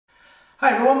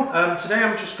Hi everyone, today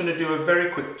I'm just going to do a very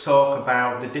quick talk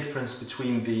about the difference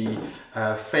between the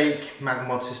fake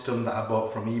Magmod system that I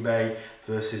bought from eBay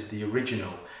versus the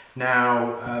original.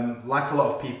 Now, like a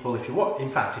lot of people, if you're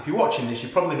watching this, you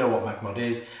probably know what Magmod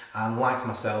is, and like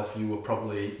myself, you are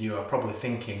probably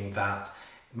thinking that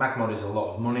Magmod is a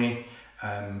lot of money.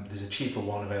 There's a cheaper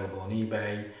one available on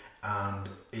eBay, and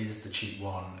is the cheap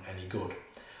one any good?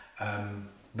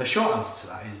 The short answer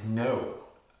to that is no.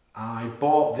 I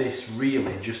bought this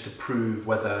really just to prove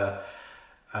whether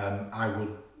I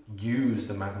would use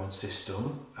the Magmod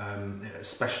system,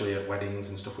 especially at weddings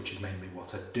and stuff, which is mainly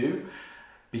what I do,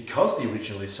 because the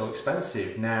original is so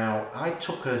expensive. Now, I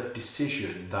took a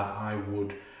decision that I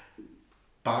would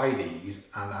buy these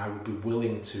and I would be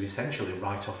willing to essentially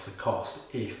write off the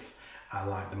cost if I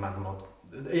like the Magmod,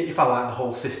 if I like the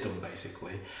whole system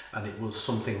basically, and it was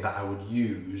something that I would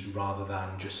use rather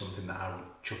than just something that I would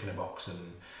chuck in a box and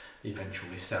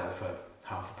eventually sell for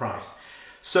half the price.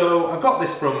 So I got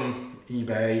this from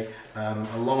eBay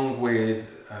along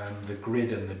with the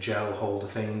grid and the gel holder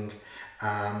thing,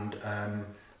 and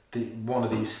one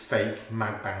of these fake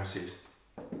mag bounces.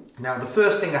 Now, the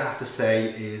first thing I have to say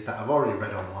is that I've already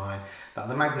read online that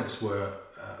the magnets are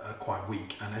quite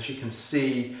weak, and as you can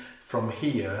see from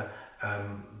here,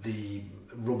 the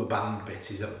rubber band bit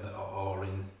is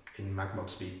in Magmod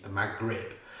speed, the mag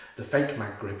grip. The fake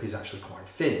mag grip is actually quite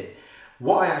thin.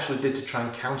 What I actually did to try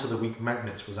and counter the weak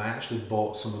magnets was I actually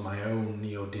bought some of my own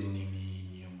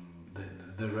neodymium,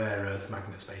 the rare earth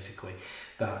magnets basically,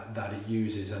 that it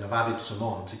uses, and I've added some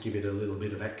on to give it a little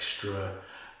bit of extra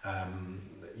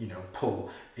pull.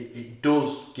 It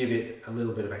does give it a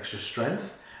little bit of extra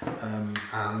strength,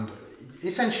 and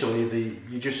essentially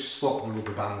you just slot the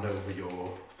rubber band over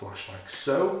your flash like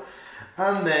so,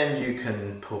 and then you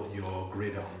can put your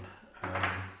grid on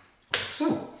like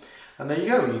so, and there you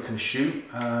go, you can shoot,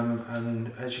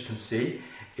 and as you can see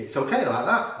it's okay like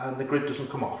that, and the grid doesn't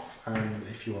come off. And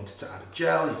if you wanted to add a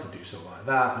gel, you can do so like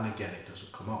that, and again it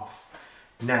doesn't come off.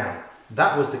 Now,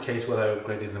 that was the case whether I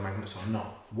upgraded the magnets or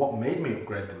not. What made me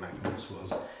upgrade the magnets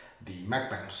was the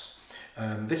mag bounce.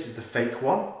 This is the fake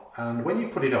one, and when you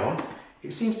put it on,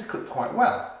 it seems to clip quite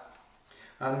well,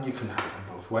 and you can have it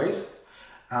in both ways.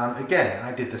 And again,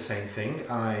 I did the same thing.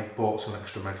 I bought some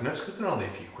extra magnets because they're only a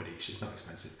few quid each, it's not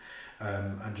expensive,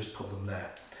 and just put them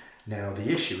there. Now, the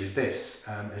issue is this,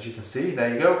 as you can see,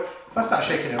 there you go. If I start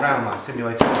shaking it around like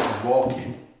simulating like I'm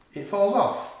walking, it falls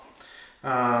off.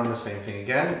 And the same thing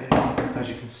again, as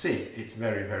you can see, it's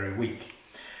very, very weak.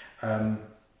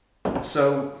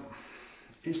 So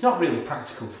it's not really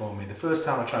practical for me. The first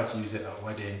time I tried to use it at a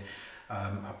wedding,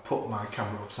 I put my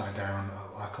camera upside down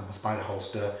like on my spider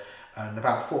holster, and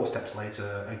about 4 steps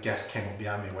later a guest came up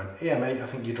behind me and went, "Yeah mate, I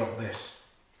think you dropped this."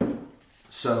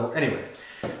 So anyway,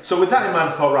 so with that in mind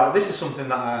I thought, right, this is something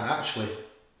that I actually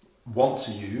want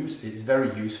to use. It's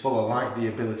very useful. I like the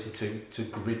ability to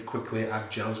grid quickly,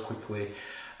 add gels quickly,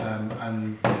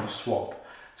 and swap.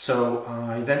 So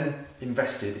I then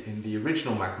invested in the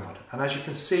original Magmod, and as you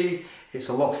can see, it's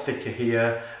a lot thicker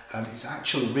here. It's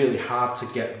actually really hard to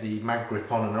get the mag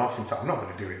grip on and off. In fact, I'm not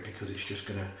going to do it because it's just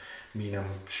going to mean I'm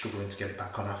struggling to get it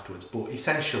back on afterwards. But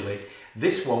essentially,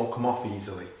 this won't come off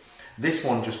easily. This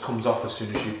one just comes off as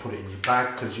soon as you put it in your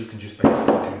bag, because you can just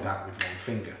basically do that with one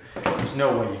finger. There's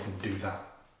no way you can do that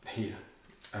here.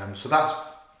 So that's a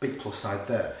big plus side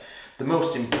there. The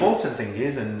most important thing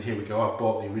is, and here we go, I've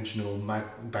bought the original mag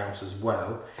bounce as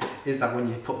well, is that when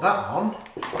you put that on,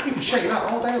 you can shake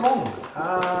that all day long,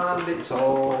 and it's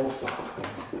all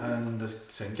fine. And the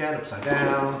same again, upside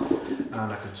down,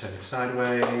 and I can turn it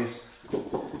sideways,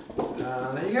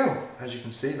 and there you go. As you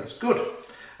can see, that's good.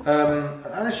 And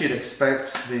as you'd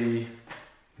expect, the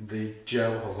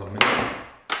gel, hold on a minute,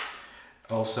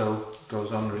 also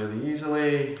goes on really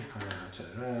easily. Turn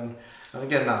it around, and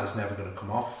again, that is never going to come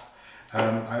off.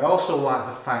 I also like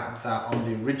the fact that on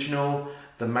the original,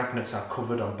 the magnets are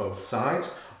covered on both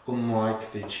sides,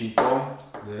 unlike the cheap one,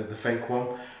 the fake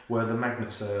one, where the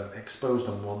magnets are exposed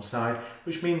on one side,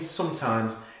 which means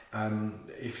sometimes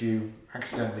if you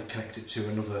accidentally connect it to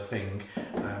another thing,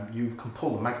 you can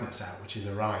pull the magnets out, which is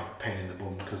a right pain in the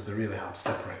bum because they're really hard to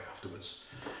separate afterwards.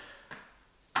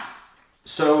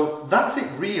 So that's it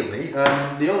really.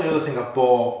 The only other thing I've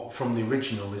bought from the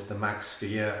original is the mag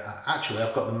sphere. Actually,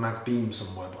 I've got the mag beam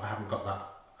somewhere, but I haven't got that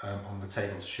on the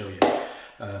table to show you.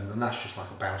 And that's just like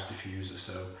a bounce diffuser,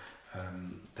 so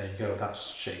there you go, that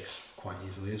shakes quite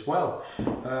easily as well.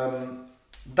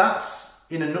 That's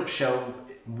in a nutshell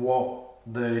what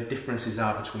the differences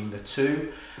are between the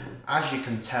two. As you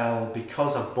can tell,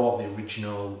 because I've bought the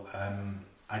original,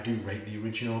 I do rate the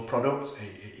original product.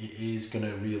 It is going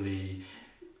to really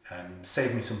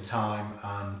save me some time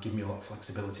and give me a lot of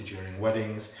flexibility during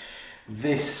weddings.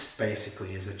 This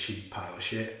basically is a cheap pile of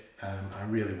shit. I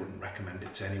really wouldn't recommend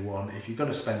it to anyone. If you're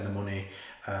going to spend the money,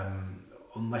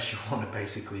 unless you want to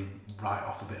basically write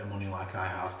off a bit of money like I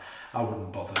have, I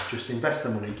wouldn't bother. Just invest the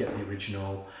money, get the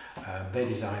original. They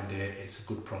designed it, it's a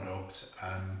good product.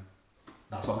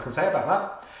 That's all I can say about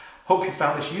that. Hope you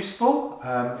found this useful.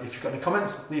 If you've got any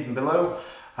comments, leave them below,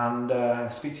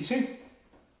 and speak to you soon.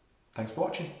 Thanks for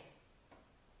watching.